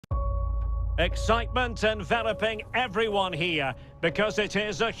Excitement enveloping everyone here because it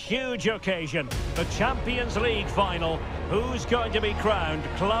is a huge occasion. The Champions League final. Who's going to be crowned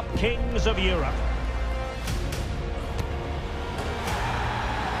Club Kings of Europe?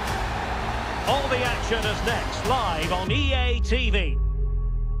 All the action is next, live on EA TV.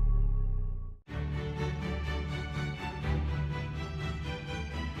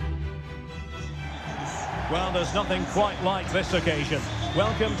 Well, there's nothing quite like this occasion.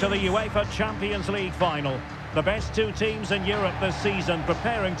 Welcome to the UEFA Champions League final. The best two teams in Europe this season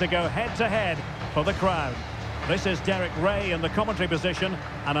preparing to go head-to-head for the crown. This is Derek Ray in the commentary position,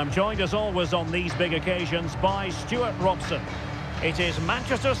 and I'm joined as always on these big occasions by Stuart Robson. It is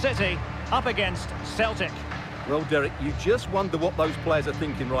Manchester City up against Celtic. Well, Derek, you just wonder what those players are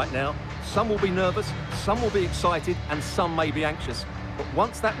thinking right now. Some will be nervous, some will be excited, and some may be anxious. But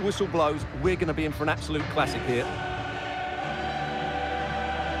once that whistle blows, we're going to be in for an absolute classic here.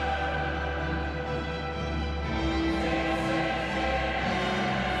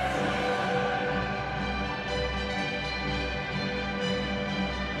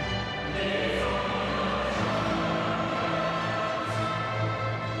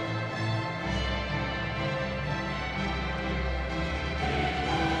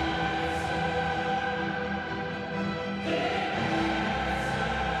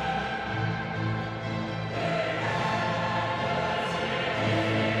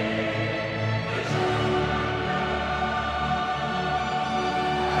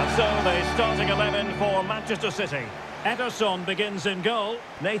 So the starting 11 for Manchester City. Ederson begins in goal.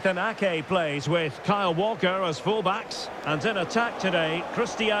 Nathan Ake plays with Kyle Walker as fullbacks. And in attack today,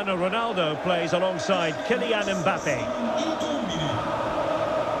 Cristiano Ronaldo plays alongside Kylian Mbappe.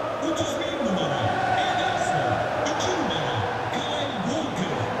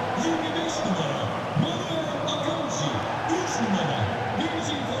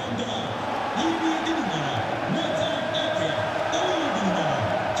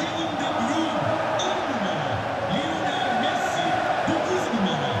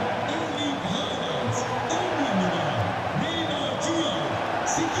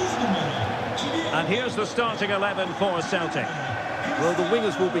 And here's the starting 11 for Celtic. Well, the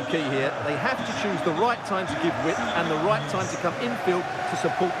wingers will be key here. They have to choose the right time to give width and the right time to come infield to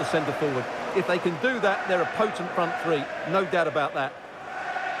support the centre forward. If they can do that, they're a potent front three. No doubt about that.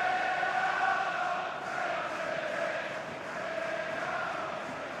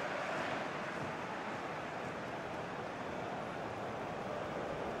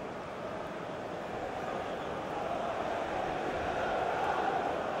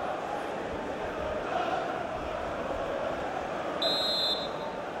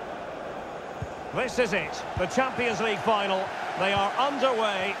 This is it, the Champions League final. They are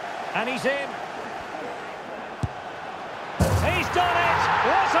underway, and he's in. He's done it!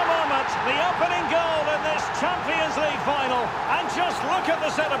 What a moment! The opening goal in this Champions League final. And just look at the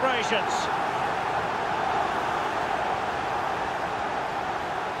celebrations.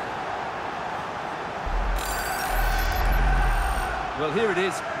 Well, here it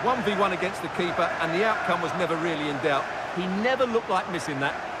is, 1v1 against the keeper, and the outcome was never really in doubt. He never looked like missing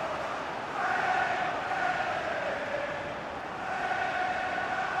that.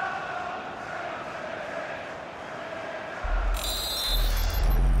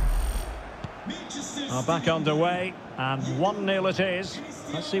 Are back underway, and 1-0 it is.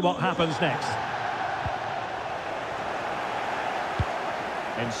 Let's see what happens next.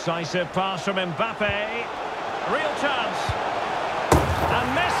 Incisive pass from Mbappe. Real chance. And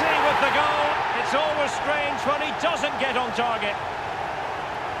Messi with the goal. It's always strange when he doesn't get on target.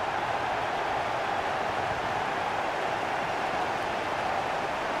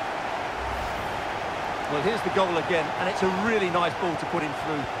 Well, here's the goal again, and it's a really nice ball to put him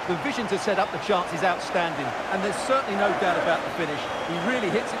through. The vision to set up the chance is outstanding, and there's certainly no doubt about the finish. He really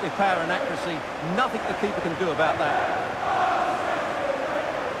hits it with power and accuracy. Nothing the keeper can do about that.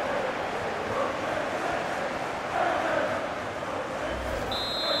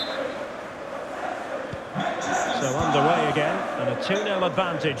 So underway again, and a 2-0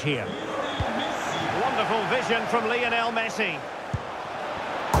 advantage here. Wonderful vision from Lionel Messi.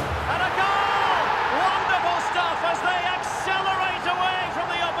 And a goal! Wonderful stuff as they accelerate away from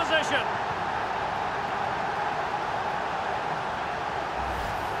the opposition.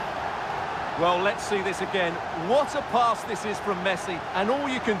 Well, let's see this again. What a pass this is from Messi, and all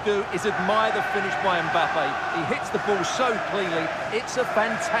you can do is admire the finish by Mbappe. He hits the ball so cleanly, it's a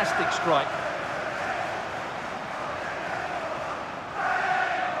fantastic strike.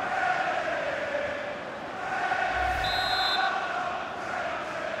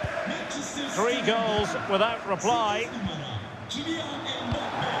 Three goals without reply.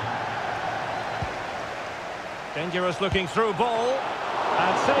 Dangerous looking through ball.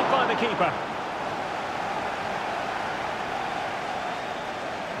 And saved by the keeper.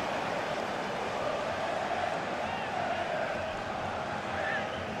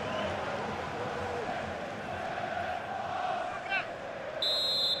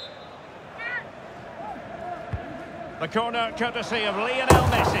 The corner courtesy of Lionel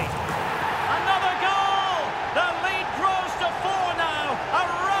Messi. Another goal! The lead grows to 4 now. A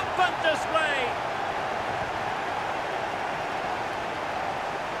rampant display.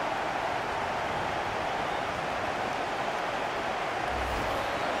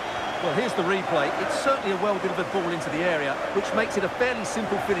 Well, here's the replay. It's certainly a well-delivered ball into the area, which makes it a fairly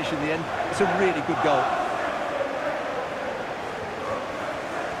simple finish in the end. It's a really good goal.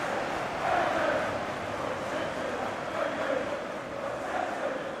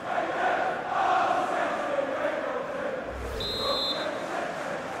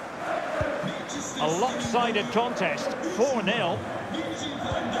 A lopsided contest, 4-0.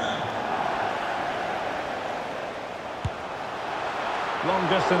 Long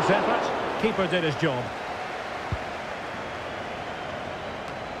distance effort, keeper did his job.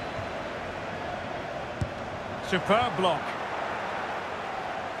 Superb block.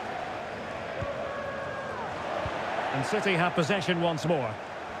 And City have possession once more.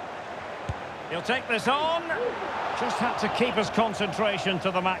 He'll take this on. Just had to keep his concentration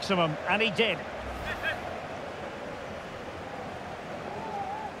to the maximum, and he did.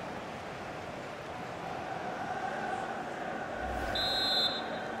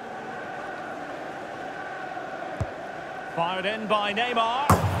 Fired in by Neymar.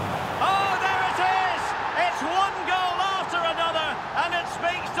 Oh, there it is! It's one goal after another, and it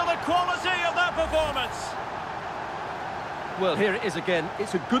speaks to the quality of that performance. Well, here it is again.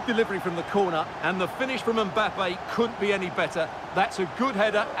 It's a good delivery from the corner, and the finish from Mbappe couldn't be any better. That's a good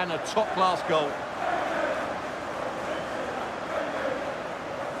header and a top-class goal.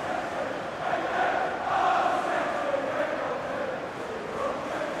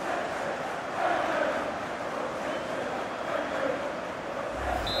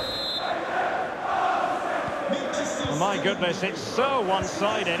 My goodness, it's so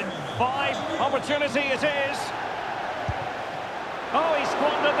one-sided. 5, opportunity it is. Oh, he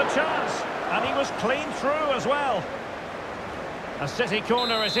squandered the chance, and he was clean through as well. A City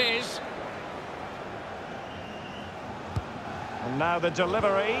corner it is. And now the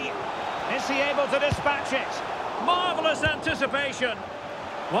delivery. Is he able to dispatch it? Marvellous anticipation.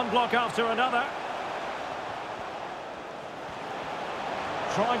 One block after another.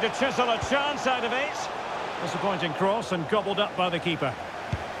 Trying to chisel a chance out of it. Disappointing cross and gobbled up by the keeper.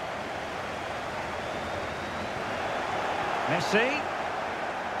 Messi.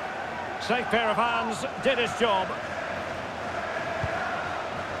 Safe pair of hands, did his job.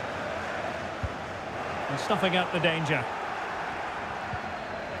 And snuffing out the danger.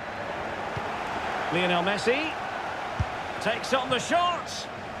 Lionel Messi takes on the shot.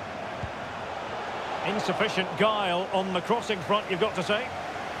 Insufficient guile on the crossing front, you've got to say.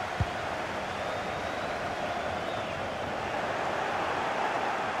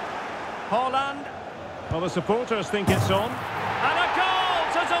 Haaland. Well, the supporters think it's on. And a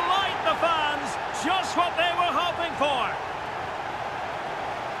goal to delight the fans. Just what they were hoping for.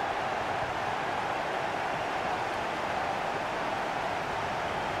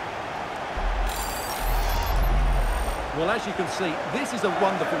 Well, as you can see, this is a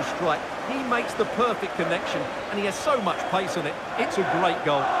wonderful strike. He makes the perfect connection, and he has so much pace on it. It's a great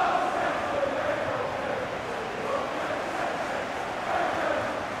goal.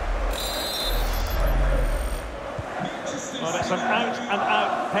 Well, it's an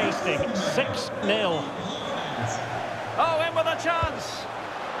out-and-out pasting. 6-0. Oh, in with a chance.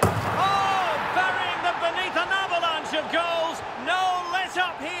 Oh, burying them beneath an avalanche of goals. No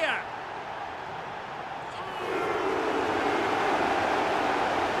let-up here.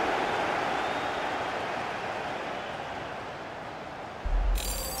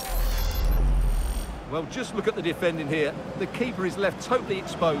 Well, just look at the defending here. The keeper is left totally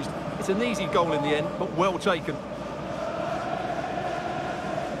exposed. It's an easy goal in the end, but well taken.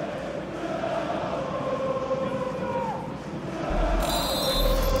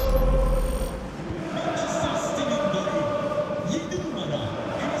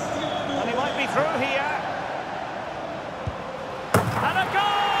 And he might be through here. And a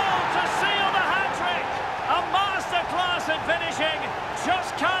goal to seal the hat-trick. A masterclass in finishing.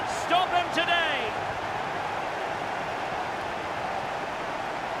 Just can't stop him today.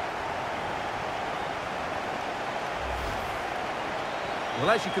 Well,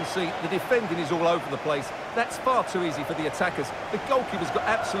 as you can see, the defending is all over the place. That's far too easy for the attackers. The goalkeeper's got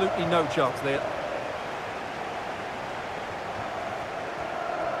absolutely no chance there.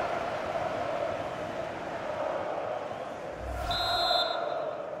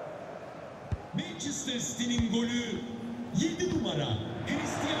 Chelsea'nin golü 7 numara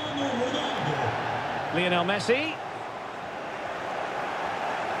Cristiano Ronaldo. Lionel Messi.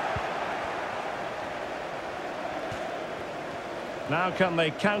 Now can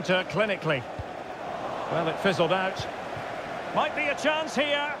they counter clinically? Well, it fizzled out. Might be a chance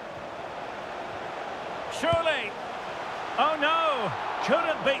here. Surely. Oh no,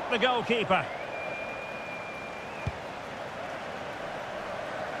 couldn't beat the goalkeeper.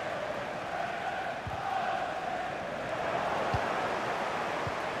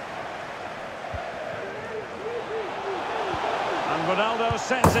 And Ronaldo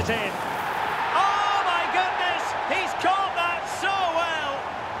sends it in. Oh my goodness, he's caught that so well.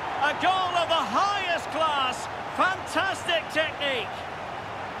 A goal of the highest class. Fantastic technique.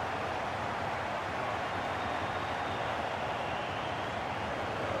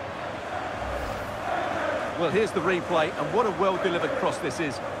 Well, here's the replay, and what a well-delivered cross this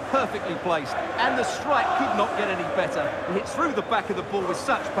is. Perfectly placed, and the strike could not get any better. He hits through the back of the ball with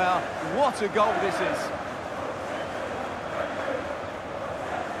such power. What a goal this is.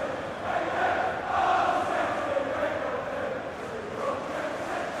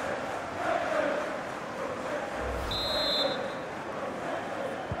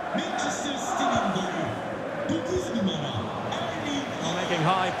 Manchester City'nin golü 9 numara Making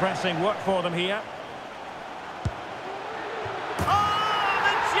high pressing work for them here.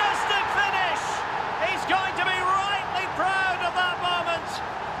 Going to be rightly proud of that moment.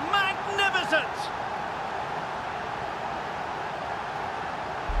 Magnificent.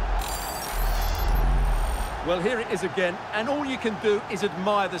 Well, here it is again, and all you can do is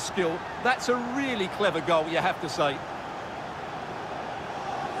admire the skill. That's a really clever goal, you have to say.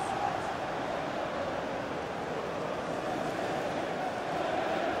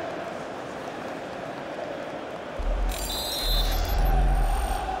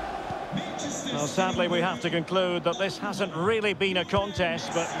 Well, sadly, we have to conclude that this hasn't really been a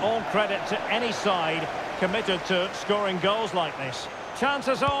contest, but all credit to any side committed to scoring goals like this.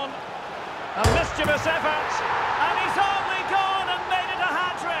 Chances on, a mischievous effort, and he's only gone and made it a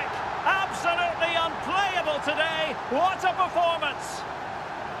hat-trick. Absolutely unplayable today. What a performance!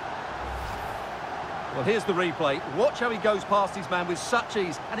 Well, here's the replay. Watch how he goes past his man with such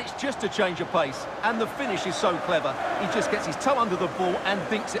ease, and it's just a change of pace. And the finish is so clever. He just gets his toe under the ball and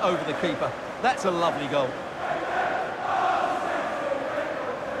dinks it over the keeper. That's a lovely goal.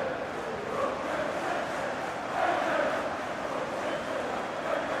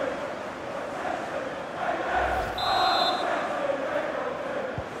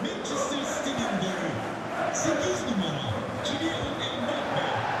 Manchester City'nin golü 8 numara Mbappe.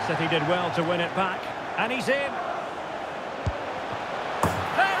 City did well to win it back, and he's in.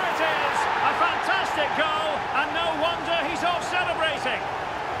 There it is! A fantastic goal, and no wonder he's off celebrating.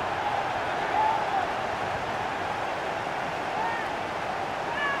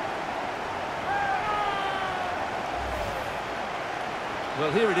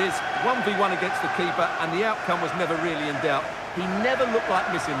 Well, here it is, 1v1 against the keeper, and the outcome was never really in doubt. He never looked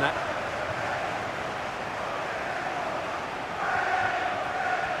like missing that.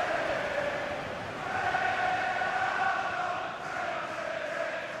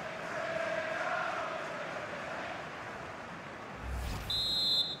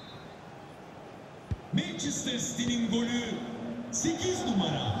 Manchester City'nin golü 8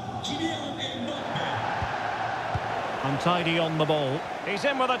 numara Mbappe. Untidy on the ball. He's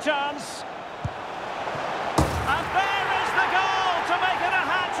in with a chance. And there is the goal to make it a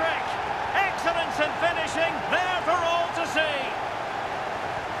hat-trick. Excellence in finishing, there for all to see.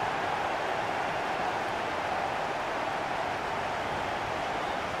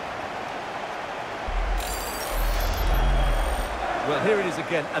 Well, here it is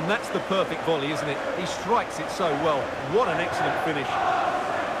again, and that's the perfect volley, isn't it? He strikes it so well. What an excellent finish.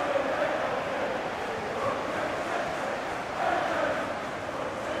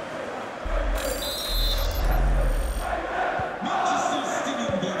 Manchester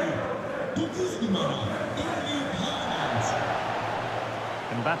City'nin golü 9 numara haaland.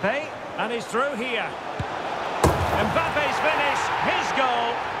 Mbappe, and he's through here. Mbappe's finish, his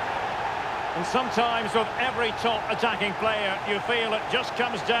goal. And sometimes with every top attacking player, you feel it just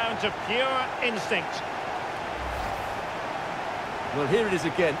comes down to pure instinct. Well, here it is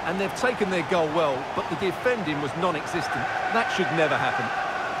again, and they've taken their goal well, but the defending was non-existent. That should never happen.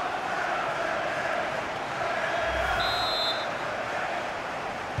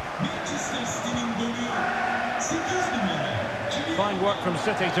 Manchester City'nin golü 8 numara Fine work from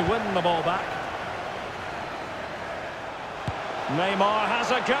City to win the ball back. Neymar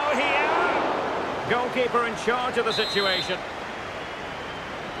has a go here. Goalkeeper in charge of the situation.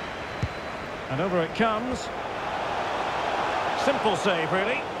 And over it comes. Simple save,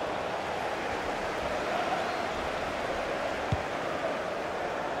 really.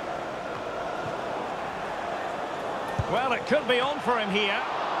 Well, it could be on for him here.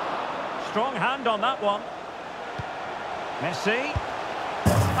 Strong hand on that one. Messi.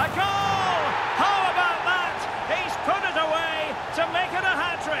 A goal! How about that? He's put it away to make it a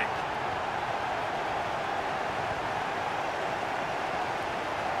hat-trick.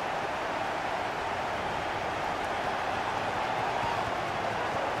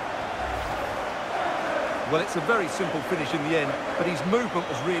 Well, it's a very simple finish in the end, but his movement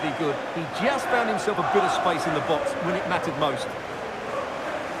was really good. He just found himself a bit of space in the box when it mattered most.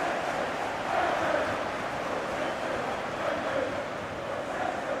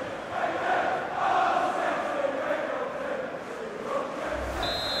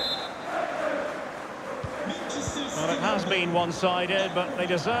 Well, it has been one-sided, but they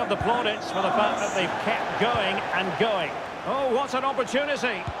deserve the plaudits for the fact that they've kept going and going. Oh, what an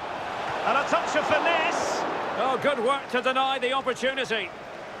opportunity! And a touch of finesse. Oh, good work to deny the opportunity.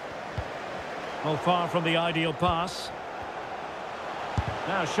 Well, far from the ideal pass.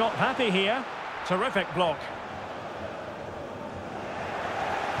 Now, shot happy here. Terrific block.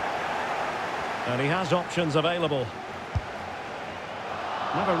 And he has options available.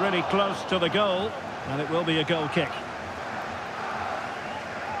 Never really close to the goal, and it will be a goal kick.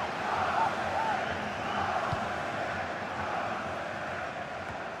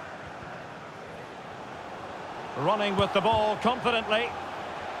 Running with the ball confidently.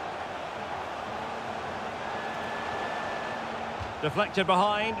 Deflected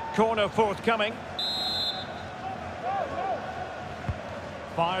behind, corner forthcoming.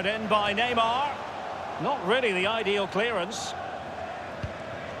 Fired in by Neymar. Not really the ideal clearance.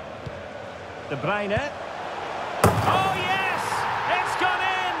 De Bruyne. Oh yes! It's gone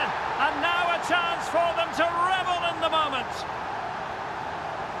in! And now a chance for them to revel in the moment.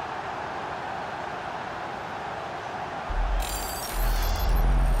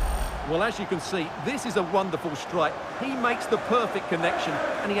 Well, as you can see, this is a wonderful strike. He makes the perfect connection,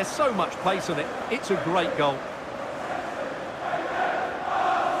 and he has so much pace on it. It's a great goal.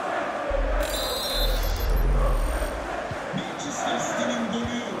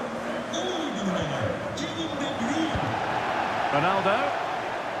 Ronaldo.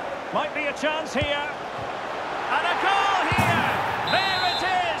 Might be a chance here. And a goal here! There it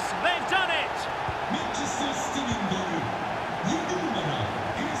is! They've done it!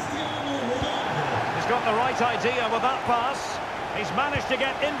 He's got the right idea with that pass. He's managed to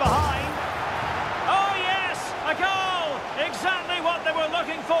get in behind. Oh yes! A goal! Exactly what they were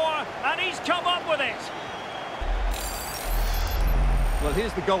looking for, and he's come up with it. Well,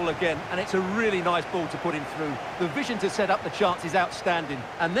 here's the goal again, and it's a really nice ball to put him through. The vision to set up the chance is outstanding.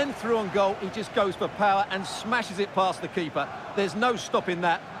 And then through on goal, he just goes for power and smashes it past the keeper. There's no stopping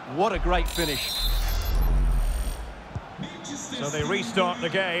that. What a great finish. So they restart the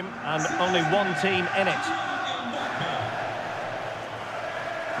game, and only one team in it.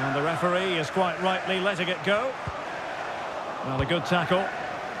 And the referee is quite rightly letting it go. Well, a good tackle.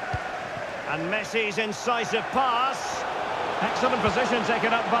 And Messi's incisive pass. Excellent position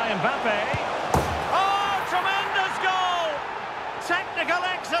taken up by Mbappe. Oh, tremendous goal! Technical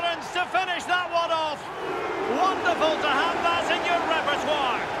excellence to finish that one off. Wonderful to have that in your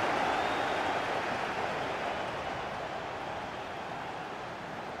repertoire.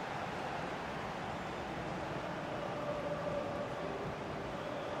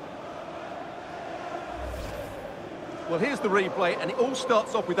 Well, here's the replay, and it all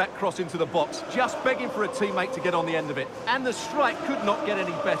starts off with that cross into the box, just begging for a teammate to get on the end of it. And the strike could not get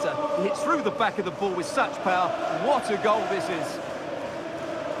any better. He hits through the back of the ball with such power. What a goal this is.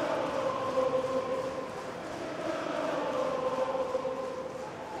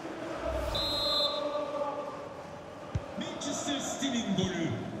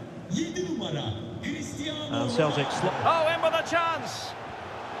 And Celtic oh, in with a chance.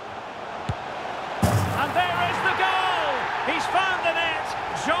 And there is the goal. He's found the net.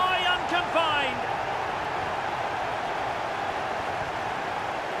 Joy unconfined.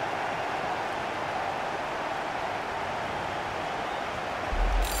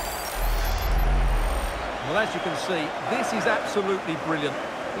 Well, as you can see, this is absolutely brilliant.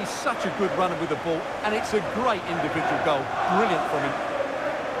 He's such a good runner with the ball, and it's a great individual goal. Brilliant from him.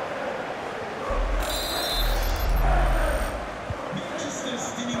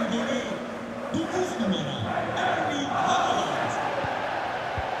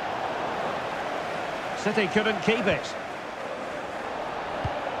 City couldn't keep it.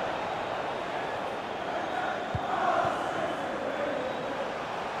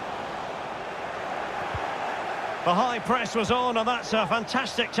 The high press was on, and that's a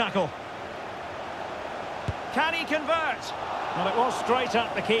fantastic tackle. Can he convert? Well, it was straight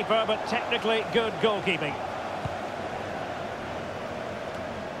at the keeper, but technically good goalkeeping.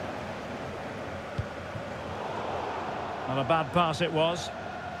 And a bad pass it was.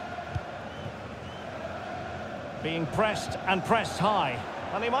 Being pressed and pressed high.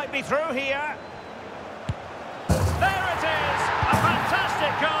 And he might be through here. There it is! A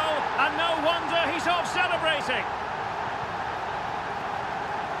fantastic goal, and no wonder he's off celebrating.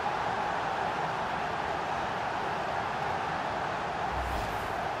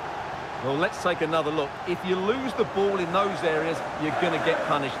 Well, let's take another look. If you lose the ball in those areas, you're going to get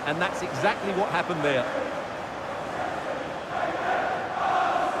punished, and that's exactly what happened there.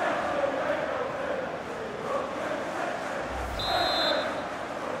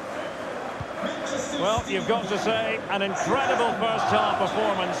 Well, you've got to say, an incredible first-half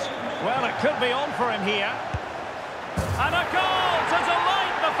performance. Well, it could be on for him here. And a goal to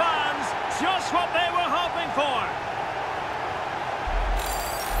delight the fans. Just what they were hoping for.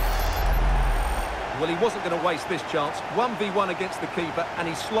 Well, he wasn't going to waste this chance. 1v1 against the keeper, and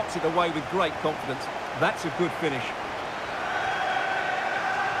he slots it away with great confidence. That's a good finish.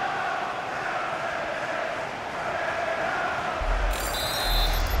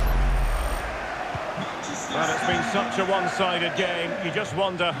 Well, it's been such a one-sided game. You just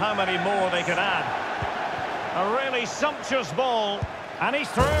wonder how many more they could add. A really sumptuous ball. And he's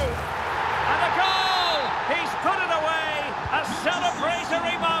through. And a goal! He's put it away. A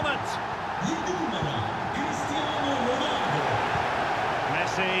celebratory moment.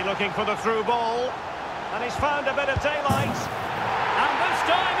 Messi looking for the through ball. And he's found a bit of daylight. And this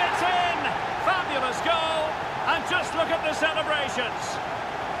time it's in. Fabulous goal. And just look at the celebrations.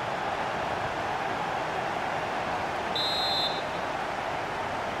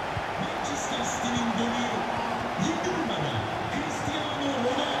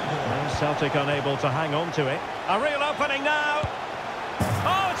 Celtic unable to hang on to it. A real opening now.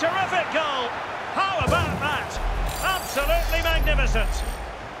 Oh, terrific goal. How about that? Absolutely magnificent.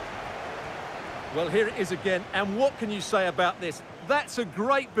 Well, here it is again, and what can you say about this? That's a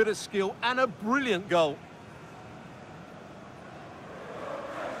great bit of skill and a brilliant goal.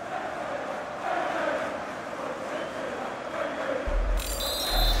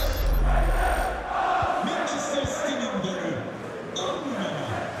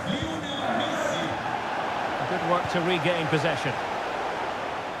 Good work to regain possession.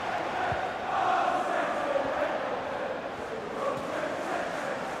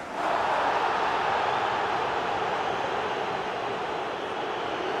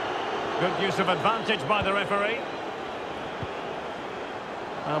 Good use of advantage by the referee.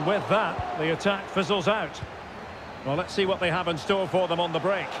 And with that, the attack fizzles out. Well, let's see what they have in store for them on the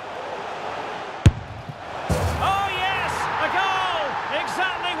break. Oh, yes! A goal!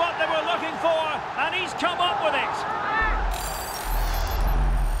 Exactly what they were looking for, and he's come up with it.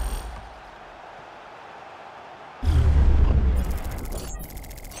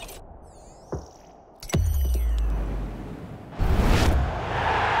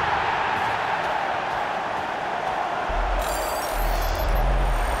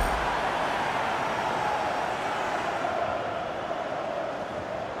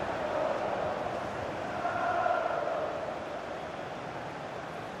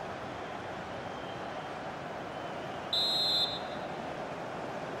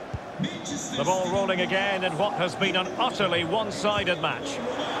 The ball rolling again in what has been an utterly one-sided match.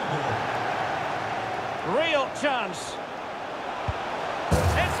 Real chance.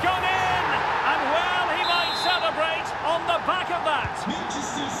 It's gone in! And well, he might celebrate on the back of that.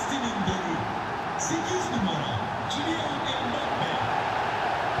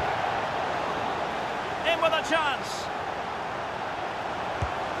 In with a chance.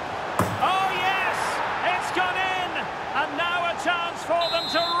 Oh, yes! It's gone in! And now a chance for them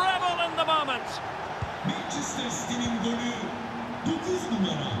to revel in the moment. Manchester City'nin golü 9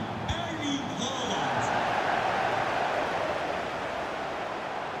 numara haaland.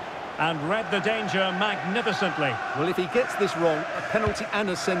 And read the danger magnificently. Well, if he gets this wrong, a penalty and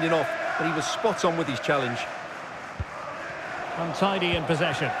a sending off, but he was spot on with his challenge. Untidy in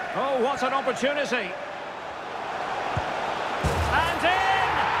possession. Oh, what an opportunity. And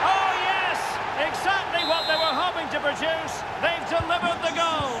in! Oh, yes! Exactly what they were hoping to produce. They've delivered the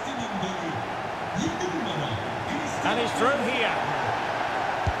goal. And he's through here.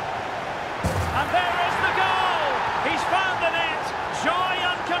 And there is the goal! He's found the net. Joy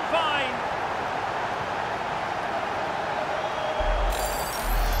unconfined.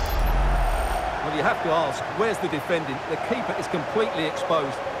 Well, you have to ask, where's the defending? The keeper is completely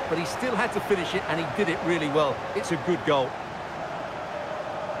exposed. but he still had to finish it, and he did it really well. It's a good goal.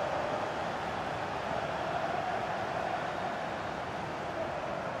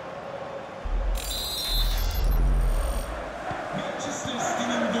 Manchester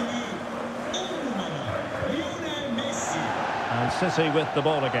City'nin golü 10 numara Lionel Messi. And City with the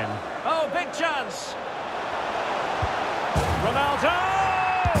ball again. Oh, big chance! Ronaldo!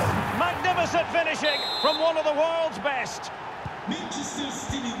 Magnificent finishing from one of the world's best. Manchester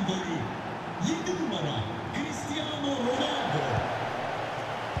City'nin golü 7 numara Cristiano Ronaldo.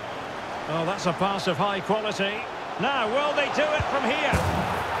 Oh, that's a pass of high quality. Now, will they do it from here?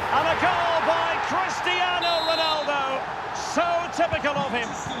 And a goal by Cristiano Ronaldo. So typical of him.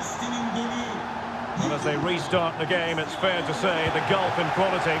 Manchester City'nin golü Well, as they restart the game, it's fair to say the gulf in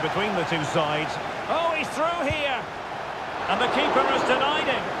quality between the two sides. Oh, he's through here. And the keeper has denied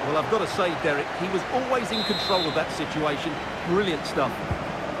him. Well, I've got to say, Derek, he was always in control of that situation. Brilliant stuff.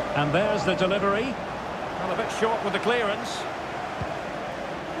 And there's the delivery. Well, a bit short with the clearance.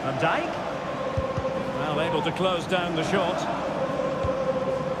 Van Dijk. Well, able to close down the shot.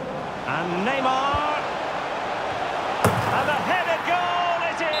 And Neymar. And a headed goal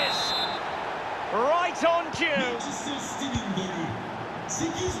it is. Right on cue. Manchester City'nin golü 8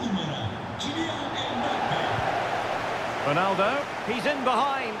 numara Kylian Mbappe. Ronaldo. He's in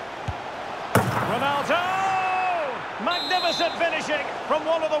behind. Ronaldo! Magnificent finishing from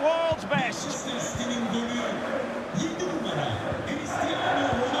one of the world's best. Manchester City'nin golü 7 numara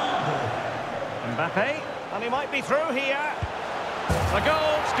Cristiano Ronaldo. Mbappe, and he might be through here. A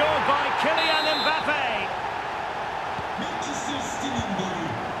goal scored by Kylian Mbappe. Manchester City'nin golü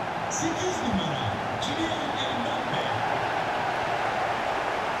 8 numara Kylian Mbappe.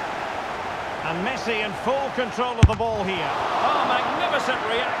 And Messi in full control of the ball here. Oh, magnificent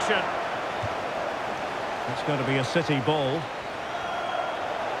reaction. It's going to be a City ball.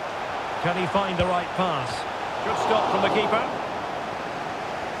 Can he find the right pass? Good stop from the keeper.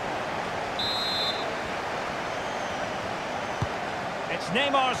 It's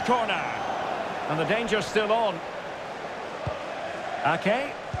Neymar's corner. And the danger's still on.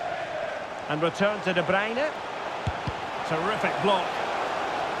 Ake. And return to De Bruyne. Terrific block.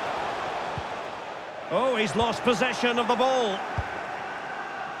 Oh, he's lost possession of the ball.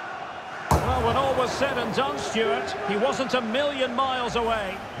 Well, when all was said and done, Stuart, he wasn't a million miles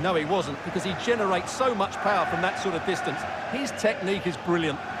away. No, he wasn't, because he generates so much power from that sort of distance. His technique is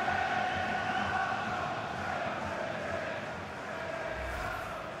brilliant.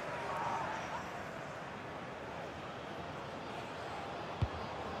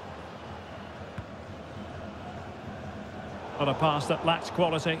 But a pass that lacks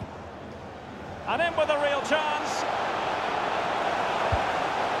quality. And in with a real chance.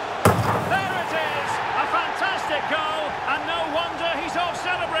 There it is! A fantastic goal, and no wonder he's off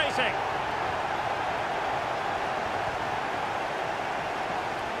celebrating.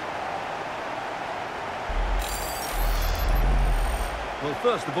 Well,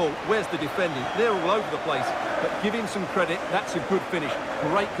 first of all, where's the defending? They're all over the place, but give him some credit. That's a good finish.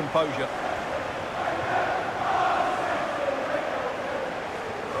 Great composure.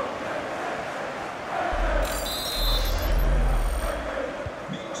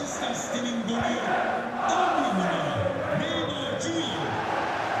 Manchester City'nin golü 11 numara Neymar Jr.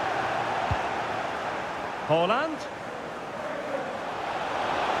 Haaland.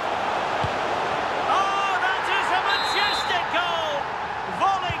 Oh, that is a majestic goal!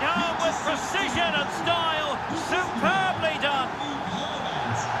 Volleyed home with precision and style. Superbly done.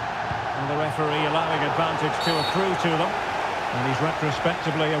 Haaland. And the referee allowing advantage to accrue to them. And he's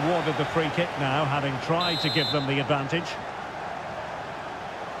retrospectively awarded the free kick now, having tried to give them the advantage.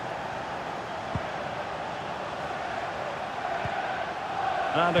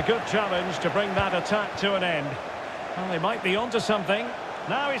 And a good challenge to bring that attack to an end. Well, they might be onto something.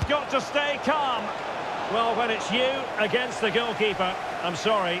 Now he's got to stay calm. Well, when it's you against the goalkeeper, I'm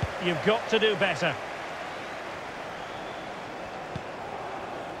sorry, you've got to do better.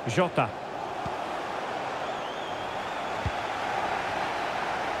 Jota.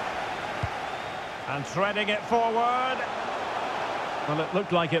 And threading it forward. Well, it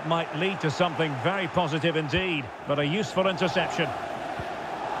looked like it might lead to something very positive indeed, but a useful interception.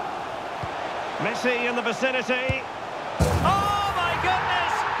 Messi in the vicinity. Oh, my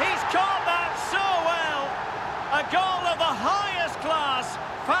goodness! He's caught that so well! A goal of the highest class.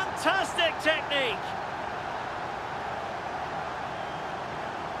 Fantastic technique.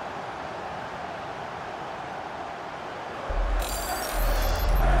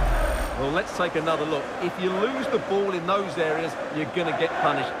 Well, let's take another look. If you lose the ball in those areas, you're going to get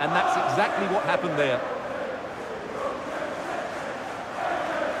punished, and that's exactly what happened there.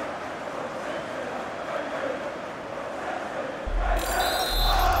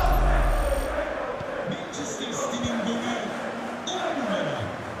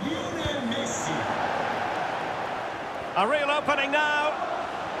 A real opening now.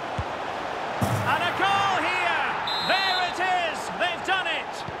 And a goal here. There it is. They've done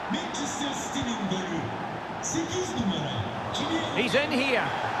it. Manchester City'nin golü. 8 numara. He's in here.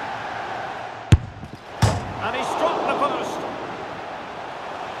 And he's struck the post.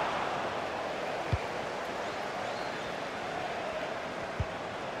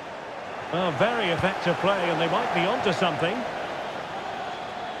 Oh, very effective play, and they might be onto something.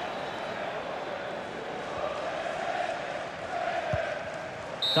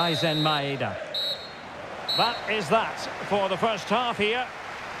 Daizen Maeda. That is that for the first half here.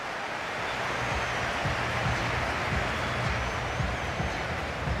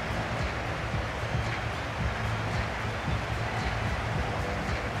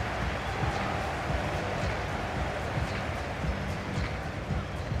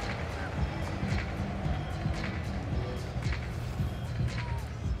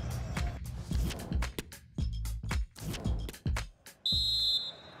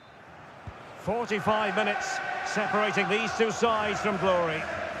 "45 minutes separating these two sides from glory.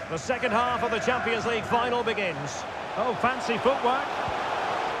 The second half of the Champions League final begins. Oh, fancy footwork.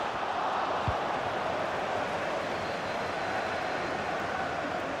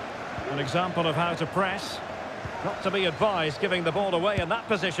 An example of how to press. Not to be advised giving the ball away in that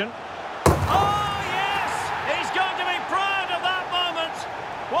position. Oh, yes! He's going to be proud of that moment.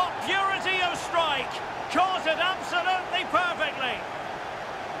 What purity of strike. Caught it absolutely perfectly.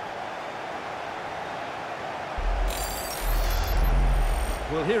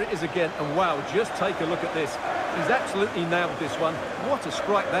 Well, here it is again, and wow, just take a look at this. He's absolutely nailed this one. What a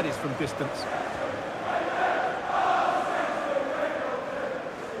strike that is from distance.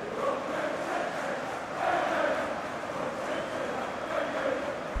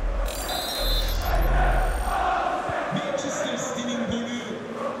 Manchester City'nin golü.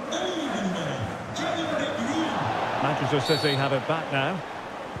 17 numara. Manchester City have it back now.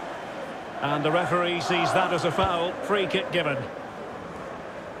 And the referee sees that as a foul. Free kick given.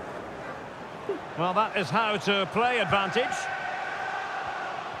 Well, that is how to play advantage.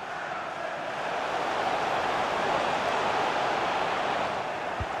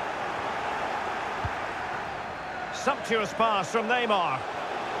 Sumptuous pass from Neymar.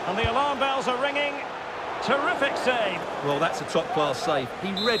 And the alarm bells are ringing. Terrific save. Well, that's a top-class save.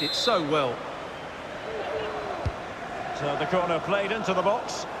 He read it so well. So the corner played into the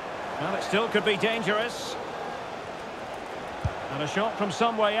box. Well, it still could be dangerous. And a shot from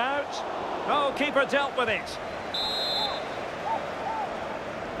some way out. Oh, keeper dealt with it.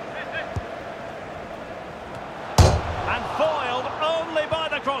 And foiled only by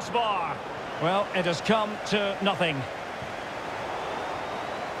the crossbar. Well, it has come to nothing.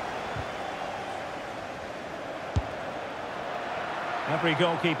 Every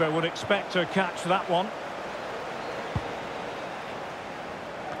goalkeeper would expect to catch that one.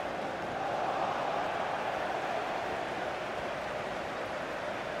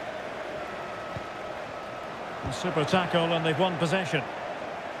 Super tackle, and they've won possession.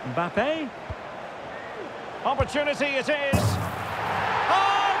 Mbappe. Opportunity it is.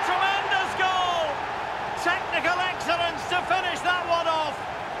 Oh, tremendous goal! Technical excellence to finish that one off.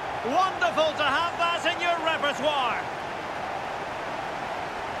 Wonderful to have that in your repertoire.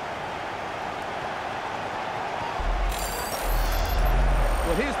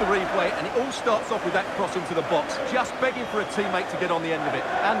 Well, here's the replay, and it all starts off with that cross into the box, just begging for a teammate to get on the end of it.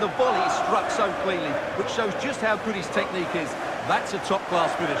 And the volley is struck so cleanly, which shows just how good his technique is. That's a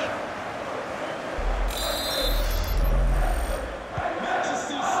top-class finish.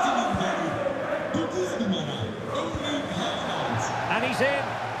 Manchester City'nin golü. 9 numara. Haaland. And he's in.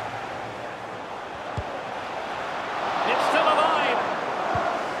 It's still alive.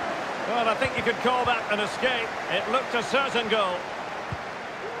 Well, I think you could call that an escape. It looked a certain goal.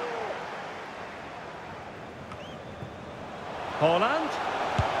 Haaland.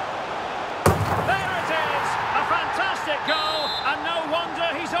 There it is! A fantastic goal, and no wonder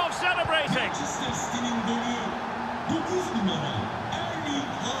he's off celebrating. Manchester City'nin golü. 9 numara.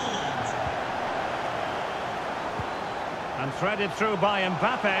 Haaland. And threaded through by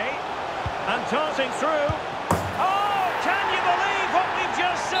Mbappe. And tossing through. Oh, can you believe what we've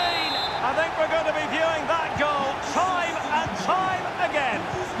just seen? I think we're going to be viewing that goal time and time again.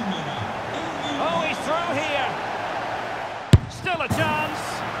 9 numara. Oh, he's through here. Still a chance.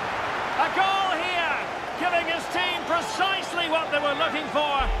 A goal here, giving his team precisely what they were looking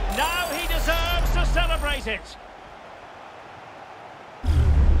for. Now he deserves to celebrate it.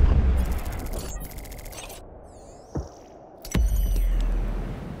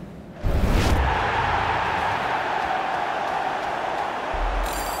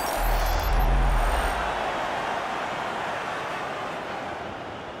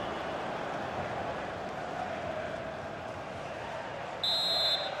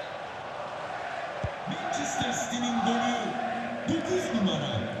 Manchester City'nin golü 9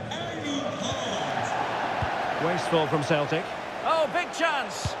 numara haaland. Wasteful from Celtic. Oh, big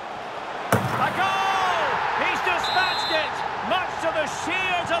chance. A goal! He's dispatched it, much to the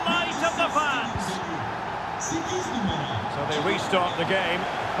sheer delight of the fans. 8 numara. So they restart the game.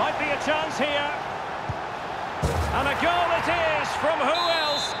 Might be a chance here. And a goal it is from who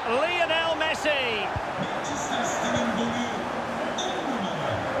else? Lionel Messi. Manchester City'nin golü 10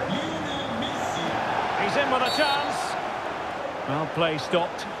 numara Lionel Messi. He's in with a chance. Well, play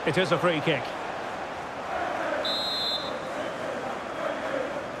stopped. It is a free kick.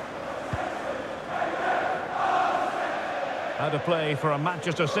 Out of play for a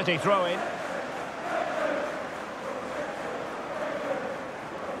Manchester City throw-in.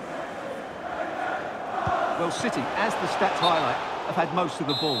 Well, City, as the stats highlight, have had most of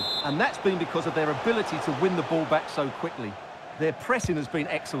the ball, and that's been because of their ability to win the ball back so quickly. Their pressing has been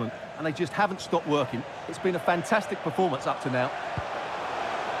excellent, and they just haven't stopped working. It's been a fantastic performance up to now.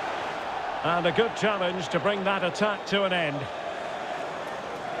 And a good challenge to bring that attack to an end.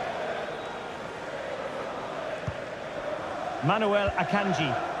 Manuel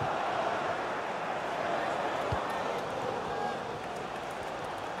Akanji.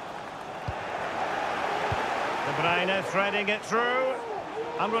 De Bruyne threading it through.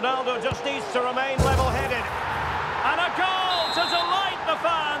 And Ronaldo just needs to remain level-headed. And a goal to delight the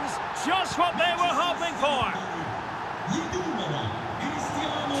fans. Just what they were hoping for. 7 numara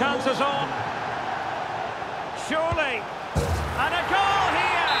Cristiano Chances on. Surely. And a goal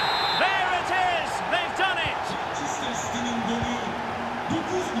here. There it is. They've done it. Manchester City'nin golü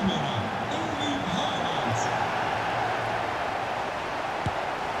 9 numara haaland.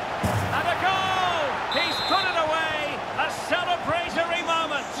 And a goal! He's put it away! A celebratory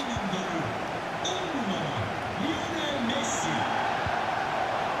moment! City'nin golü 10 numara Lionel Messi.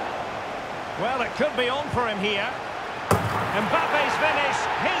 Well, it could be on for him here. Mbappe's finish,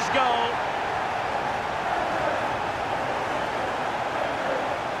 his goal.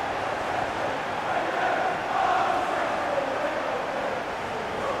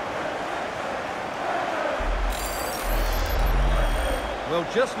 Well,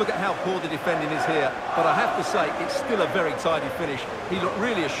 just look at how poor the defending is here, but I have to say, it's still a very tidy finish. He looked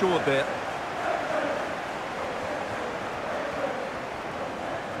really assured there.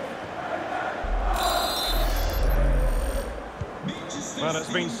 Well,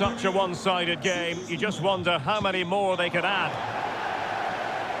 it's been such a one-sided game. You just wonder how many more they could add.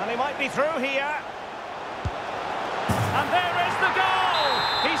 And he might be through here. And there is the goal!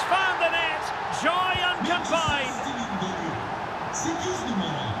 He's found the net. Joy unconfined. 8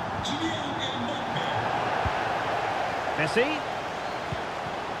 numara Mbappe. Messi.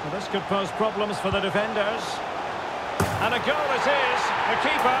 Well, this could pose problems for the defenders. And a goal it is. The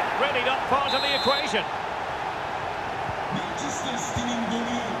keeper readied up part of the equation. Manchester City'nin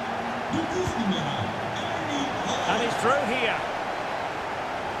golü 9 numara And he's through here.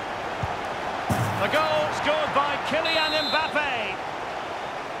 The goal scored by Kylian Mbappe.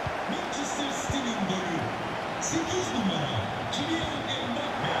 Manchester City'nin golü 8 numara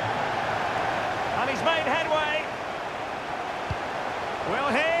Mbappe. And he's made headway. Will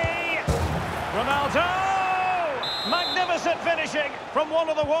he? Ronaldo! Magnificent finishing from one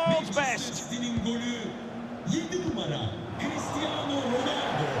of the world's Manchester best. City'nin golü 7 numara Cristiano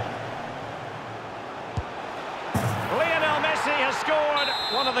Ronaldo. Lionel Messi has scored,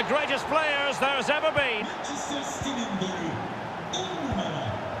 one of the greatest players there's ever been. Manchester City'nin golü 10 numara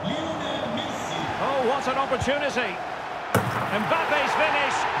Lionel Messi. Oh, what an opportunity. Mbappe's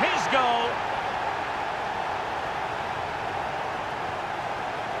finish, his goal.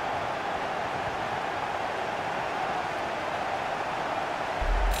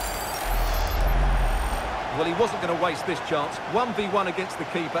 Well, he wasn't going to waste this chance. 1v1 against the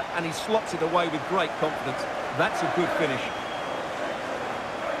keeper, and he slots it away with great confidence. That's a good finish.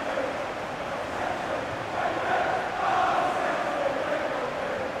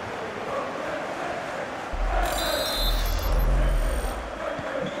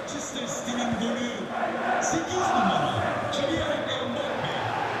 Manchester City'nin golü 8 numara Mbappe.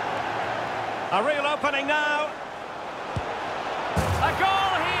 A real opening now. A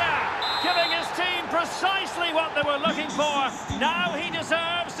goal here, giving his team precisely what they were looking for. Now he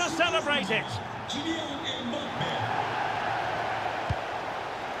deserves to celebrate it. Mbappe.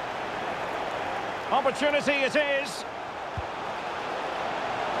 Opportunity it is.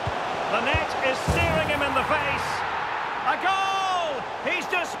 The net is staring him in the face. A goal! He's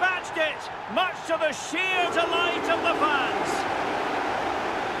dispatched it, much to the sheer delight of the fans.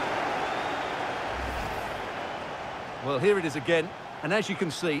 Well, here it is again. And as you can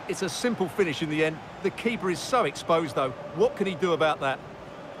see, it's a simple finish in the end. The keeper is so exposed, though. What can he do about that?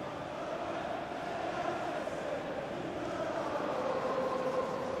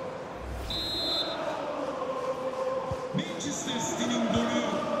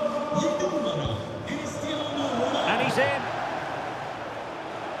 And he's in.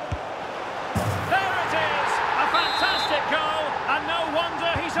 There it is! A fantastic goal, and no wonder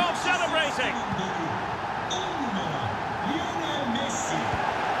he's off celebrating.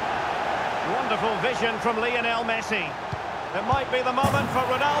 Wonderful vision from Lionel Messi. It might be the moment for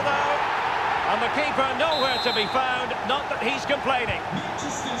Ronaldo. And the keeper nowhere to be found, not that he's complaining.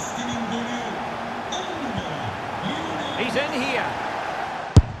 He's in here.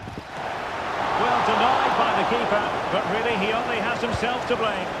 Well denied by the keeper, but really he only has himself to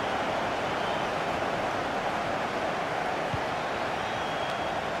blame.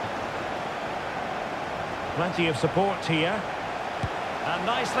 Plenty of support here. And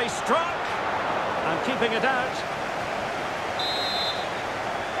nicely struck. And keeping it out.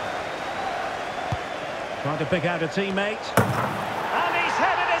 Trying to pick out a teammate. And he's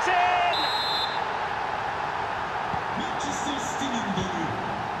headed it in!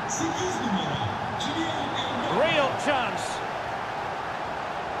 Real chance.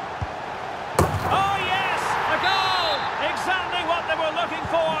 Oh yes! A goal! Exactly what they were looking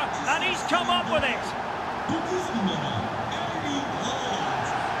for. And he's come up with it.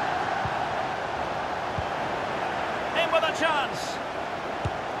 In with a chance.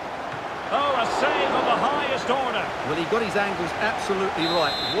 Oh, a save of the highest order. Well, he got his angles absolutely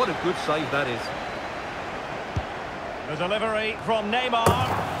right. What a good save that is. The delivery from Neymar.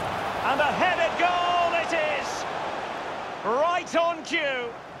 And a headed goal it is. Right on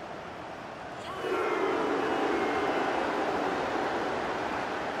cue.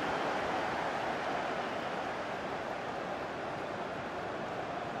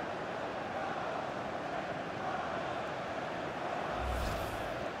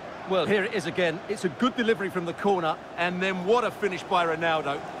 Well, here it is again. It's a good delivery from the corner, and then what a finish by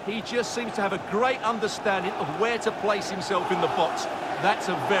Ronaldo. He just seems to have a great understanding of where to place himself in the box. That's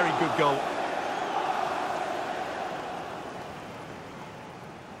a very good goal.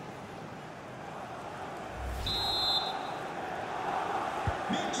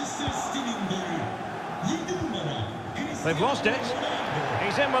 They've lost it.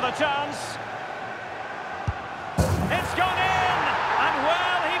 He's in with a chance. It's gone in! And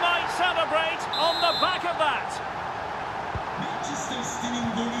well, he might celebrate on the back of that.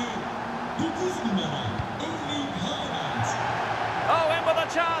 Oh, in with a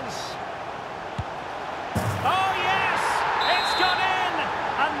chance. Oh, yes! It's gone in!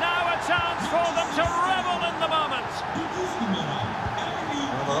 And now a chance for them to revel in the moment.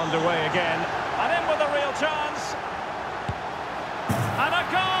 Well, they're underway again. And in with a real chance. And a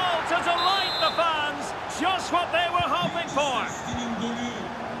goal to delight the fans. Just what they were hoping for.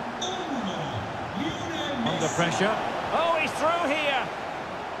 Under pressure. Oh, he's through here.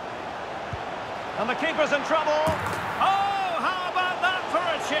 And the keeper's in trouble. Oh, how about that for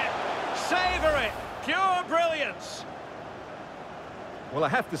a chip? Savour it. Pure brilliance. Well, I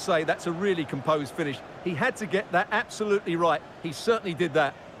have to say, that's a really composed finish. He had to get that absolutely right. He certainly did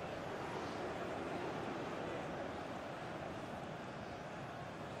that.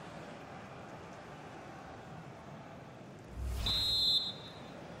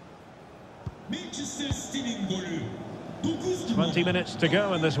 Manchester City'nin golü. 20 minutes to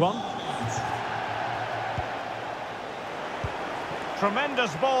go in this one.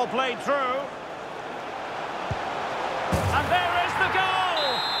 Tremendous ball played through. And there is the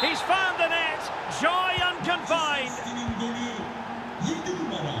goal! He's found the net. Joy unconfined. City'nin golü 7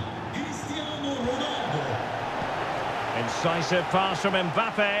 numara Cristiano Ronaldo. Incisive pass from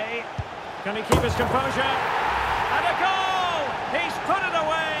Mbappe. Can he keep his composure? And a goal! He's put it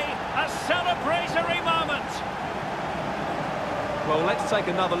away. A celebratory moment. Well, let's take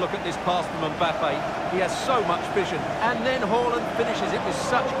another look at this pass from Mbappe. He has so much vision. And then Haaland finishes it with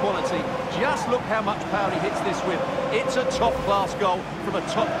such quality. Just look how much power he hits this with. It's a top-class goal from a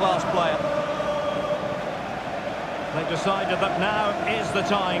top-class player. They've decided that now is the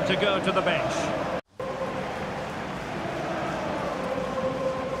time to go to the bench.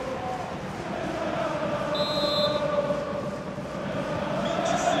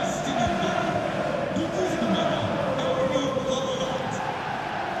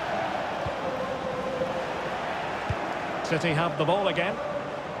 City have the ball again.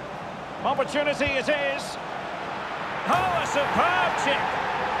 Opportunity it is. Oh, a superb chip.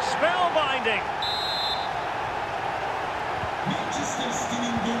 Spellbinding. Manchester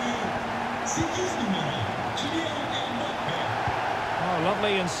City'nin golü 8 numara Mbappe. A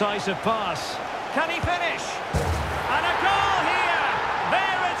lovely incisive pass. Can he finish? And a goal here!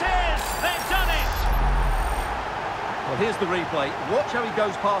 There it is! They've done it! Well, here's the replay. Watch how he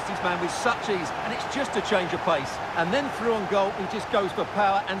goes past his man with such ease, and it's just a change of pace. And then through on goal, he just goes for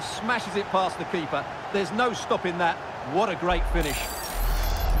power and smashes it past the keeper. There's no stopping that. What a great finish.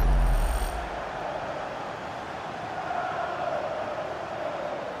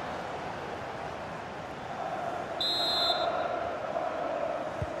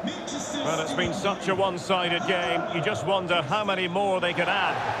 Well, it's been such a one-sided game. You just wonder how many more they could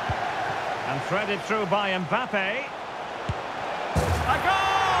add. And threaded through by Mbappe. A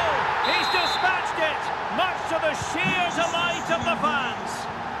goal! He's dispatched it, much to the sheer delight of the fans.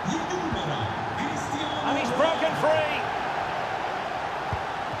 And he's broken free.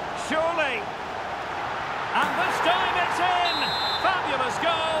 Surely. And this time it's in. Fabulous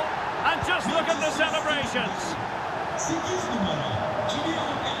goal. And just look at the celebrations.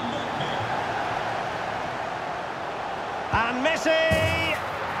 And Messi!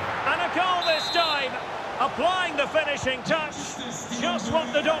 And a goal this time. Applying the finishing touch. Just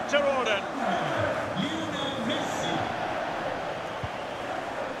what the doctor ordered.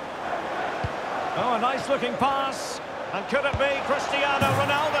 Oh, a nice looking pass. And could it be Cristiano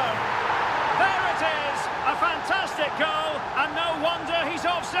Ronaldo? There it is. A fantastic goal. And no wonder he's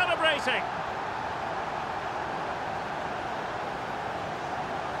off celebrating.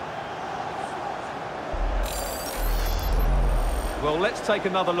 Well, let's take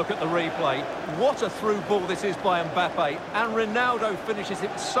another look at the replay. What a through ball this is by Mbappe, and Ronaldo finishes it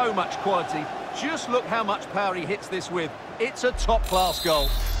with so much quality. Just look how much power he hits this with. It's a top-class goal.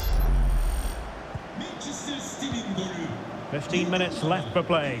 15 minutes left for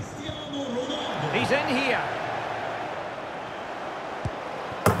play. He's in here.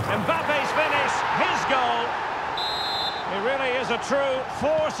 Mbappe's finish, his goal. He really is a true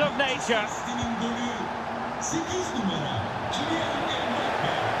force of nature.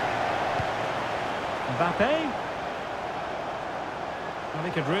 Mbappe. Well,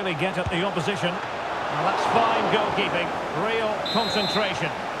 he could really get at the opposition. Well, that's fine goalkeeping. Real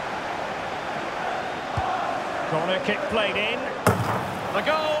concentration. Corner kick played in. The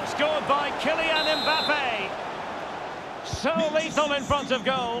goal scored by Kylian Mbappe. So lethal in front of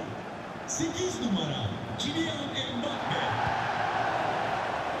goal.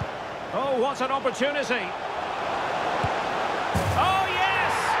 Oh, what an opportunity. Oh,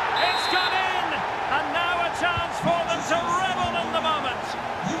 yes! It's gone in! And now a chance for them to revel in the moment.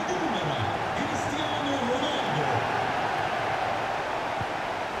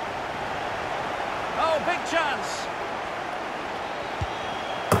 Oh, big chance.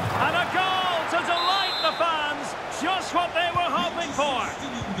 And a goal to delight the fans. Just what they were hoping for.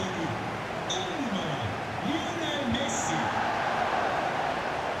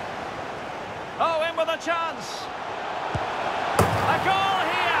 Oh, in with a chance. A goal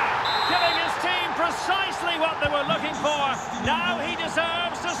here, giving his team precisely what they were looking for. Now he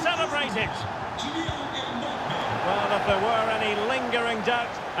deserves to celebrate it. Well, if there were any lingering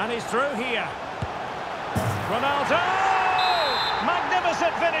doubt, and he's through here. Ronaldo!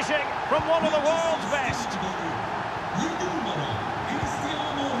 Magnificent finishing from one of the world's best.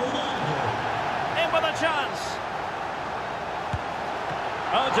 In with a chance.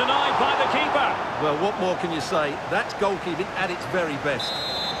 Oh, denied by the keeper. Well, what more can you say? That's goalkeeping at its very best.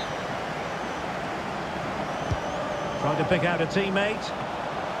 Trying to pick out a teammate.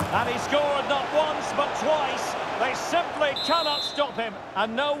 And he scored not once, but twice. They simply cannot stop him.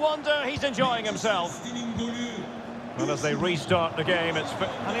 And no wonder he's enjoying himself. Well, as they restart the game,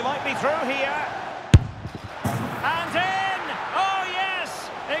 and he might be through here. And in! Oh, yes!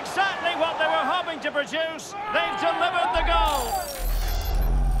 Exactly what they were hoping to produce. They've delivered the goal.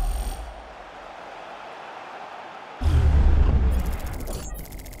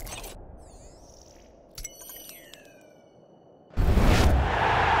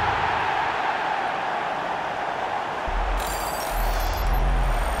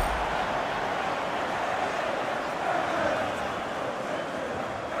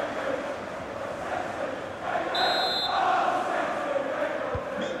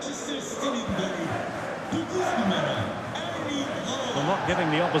 Well, not giving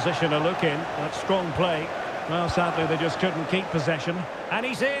the opposition a look in. That's strong play. Well, sadly, they just couldn't keep possession. And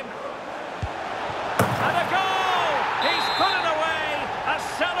he's in. And a goal! He's put it away! A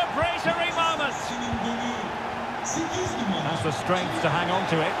celebratory moment! Has the strength to hang on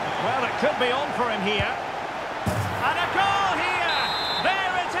to it. Well, it could be on for him here. And a goal here!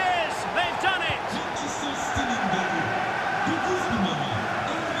 There it is! They've done it!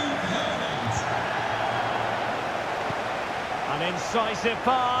 An Decisive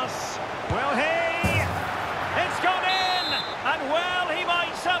pass. Will he? It's gone in! And well, he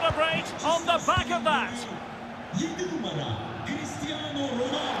might celebrate on the back of that. 7 numara Cristiano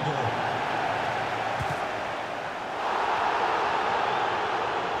Ronaldo.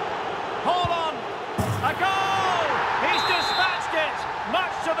 Haaland! A goal! He's dispatched it,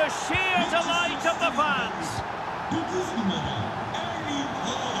 much to the sheer delight of the fans. 9 numara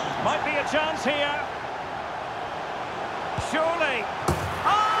haaland. Might be a chance here. Surely.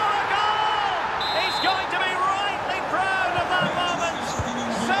 Oh, a goal! He's going to be rightly proud of that moment.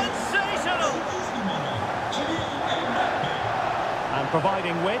 Sensational! 6 numara Mbappe. And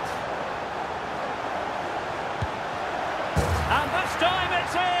providing width. And this time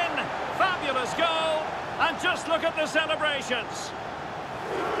it's in! Fabulous goal! And just look at the celebrations.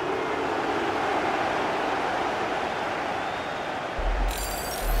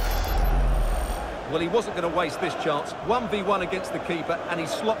 Well, he wasn't going to waste this chance. 1v1 against the keeper, and he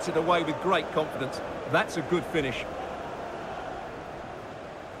slots it away with great confidence. That's a good finish.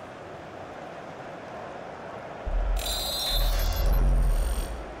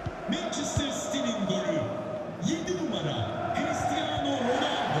 Manchester City'nin golü. 7 numara Cristiano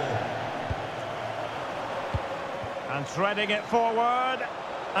Ronaldo. And threading it forward.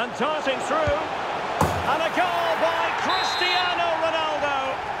 And darting through. And a goal by Cristiano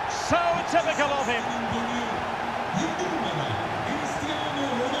Ronaldo. So typical of him. 7 numara Cristiano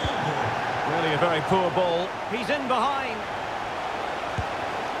Ronaldo. Really a very poor ball. He's in behind.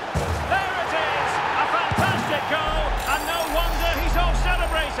 There it is! A fantastic goal, and no wonder he's off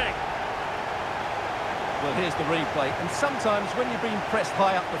celebrating. Well, here's the replay, and sometimes when you're being pressed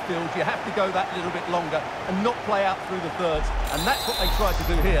high up the field, you have to go that little bit longer and not play out through the thirds, and that's what they tried to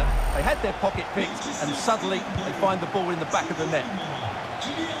do here. They had their pocket picked, and suddenly they find the ball in the back of the net.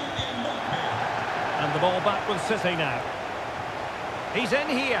 And the ball back with City now. He's in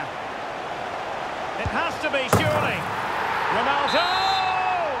here. It has to be, surely. Ronaldo!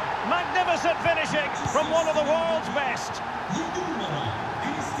 Magnificent finishing from one of the world's best. 7 numara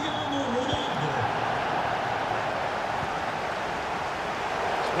Cristiano Ronaldo.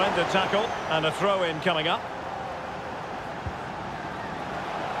 Splendid tackle, and a throw-in coming up.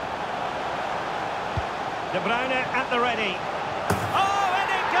 De Bruyne at the ready. Oh, and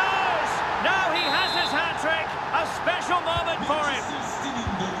it goes! Now he has his hat-trick. A special moment for him. Manchester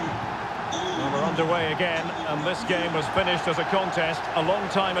City'nin golü. Well, we're underway again, and this game was finished as a contest a long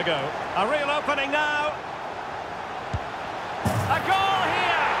time ago. A real opening now. A goal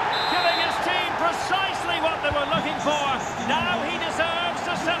here, giving his team precisely what they were looking for. Now he deserves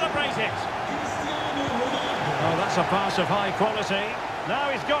to celebrate it. Cristiano Ronaldo. Oh, that's a pass of high quality.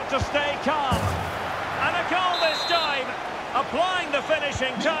 Now he's got to stay calm. And a goal this time, applying the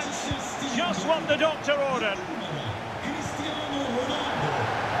finishing touch. Just what the doctor ordered. 7 numara Cristiano Ronaldo.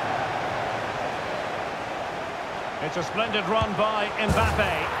 It's a splendid run by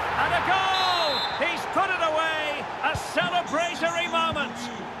Mbappe. And a goal! He's put it away. A celebratory moment.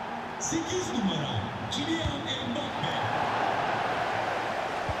 8 numara Mbappe.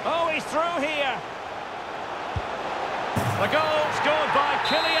 Oh, he's through here. The goal scored by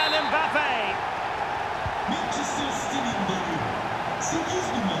Kylian Mbappe. Manchester City'nin golü. 8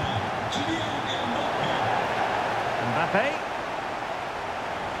 numara Mbappe. Mbappe.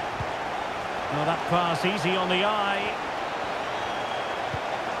 Oh, that pass easy on the eye.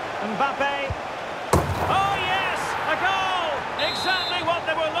 Mbappe. Oh, yes! A goal! Exactly what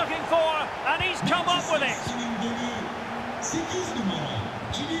they were looking for, and he's come up with it. 8 numara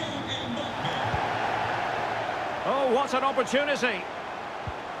Mbappe. Oh, what an opportunity.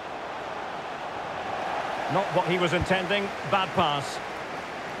 Not what he was intending. Bad pass.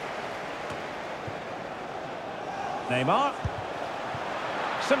 Neymar.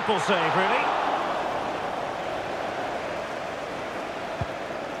 Simple save, really.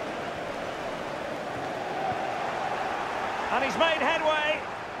 And he's made headway.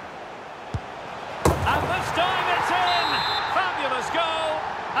 And this time it's in. Fabulous goal.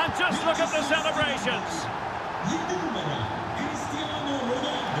 And just look at the celebrations. 7 numara Cristiano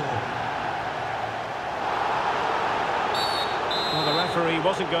Ronaldo. Well, the referee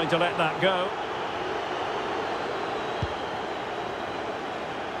wasn't going to let that go.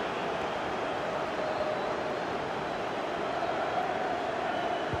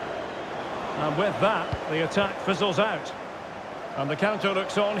 And with that, the attack fizzles out. And the counter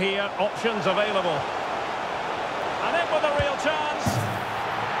looks on here, options available. And in with a real chance.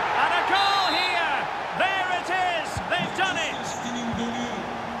 And a goal here! There it is! They've done it!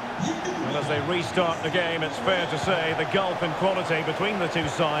 And as they restart the game, it's fair to say the gulf in quality between the two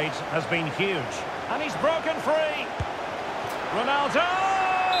sides has been huge. And he's broken free. Ronaldo!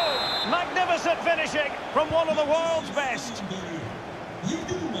 Magnificent finishing from one of the world's best.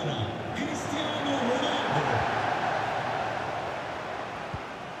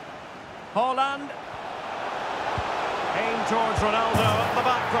 Haaland. Aimed towards Ronaldo at the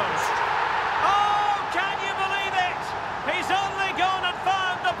back post. Oh, can you believe it? He's only gone and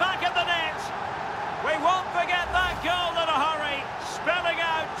found the back of the net. We won't forget that goal in a hurry, spelling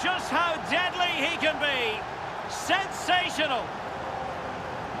out just how deadly he can be. Sensational.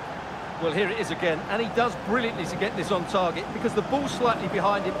 Well, here it is again, and he does brilliantly to get this on target because the ball's slightly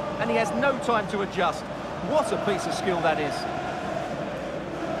behind him and he has no time to adjust. What a piece of skill that is.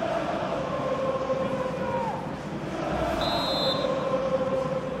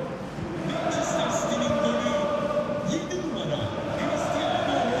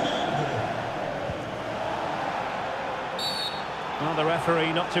 Well, the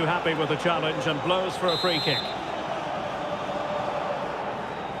referee not too happy with the challenge and blows for a free kick.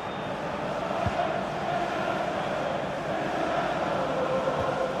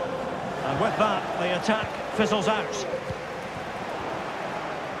 And with that, the attack fizzles out.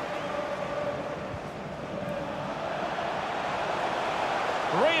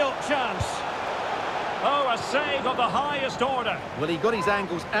 Real chance. Oh, a save of the highest order. Well, he got his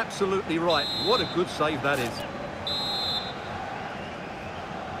angles absolutely right. What a good save that is.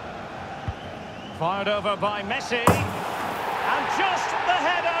 Fired over by Messi. And just the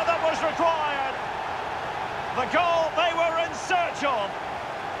header that was required. The goal they were in search of.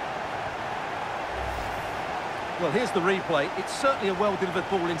 Well, here's the replay. It's certainly a well-delivered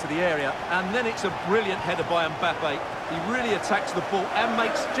ball into the area, and then it's a brilliant header by Mbappe. He really attacks the ball and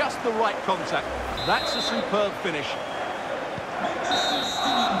makes just the right contact. That's a superb finish.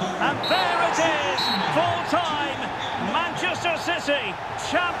 And there it is, full-time, Manchester City,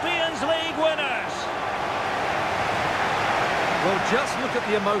 Champions League winners. Well, just look at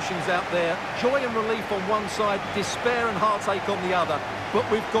the emotions out there. Joy and relief on one side, despair and heartache on the other. But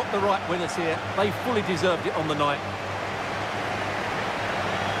we've got the right winners here. They fully deserved it on the night.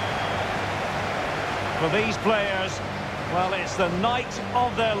 For these players, well, it's the night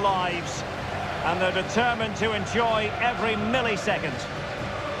of their lives. And they're determined to enjoy every millisecond.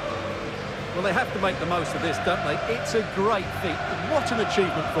 Well, they have to make the most of this, don't they? It's a great feat. What an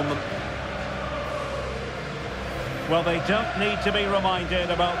achievement from them. Well, they don't need to be reminded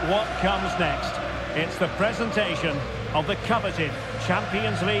about what comes next. It's the presentation of the coveted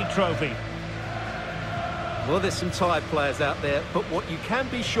Champions League trophy. Well, there's some tired players out there, but what you can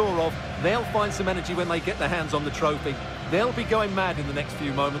be sure of, they'll find some energy when they get their hands on the trophy. They'll be going mad in the next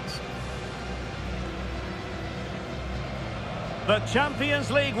few moments. The Champions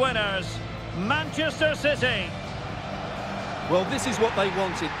League winners, Manchester City. Well, this is what they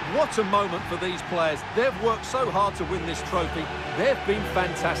wanted. What a moment for these players. They've worked so hard to win this trophy. They've been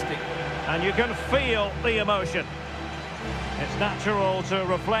fantastic. And you can feel the emotion. It's natural to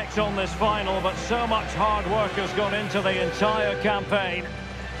reflect on this final, but so much hard work has gone into the entire campaign.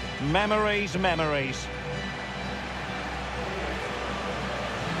 Memories, memories.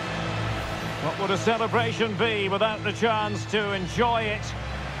 What would a celebration be without the chance to enjoy it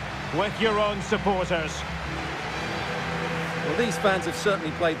with your own supporters? Well, these fans have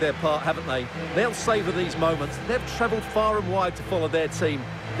certainly played their part, haven't they? They'll savour these moments. They've travelled far and wide to follow their team.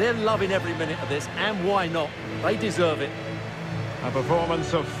 They're loving every minute of this, and why not? They deserve it. A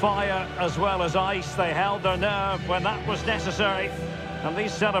performance of fire as well as ice. They held their nerve when that was necessary. And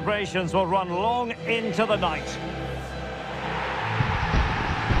these celebrations will run long into the night.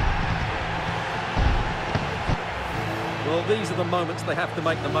 Well, these are the moments they have to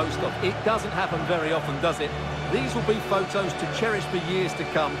make the most of. It doesn't happen very often, does it? These will be photos to cherish for years to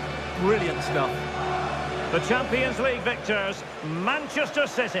come. Brilliant stuff. The Champions League victors, Manchester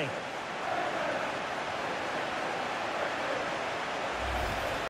City.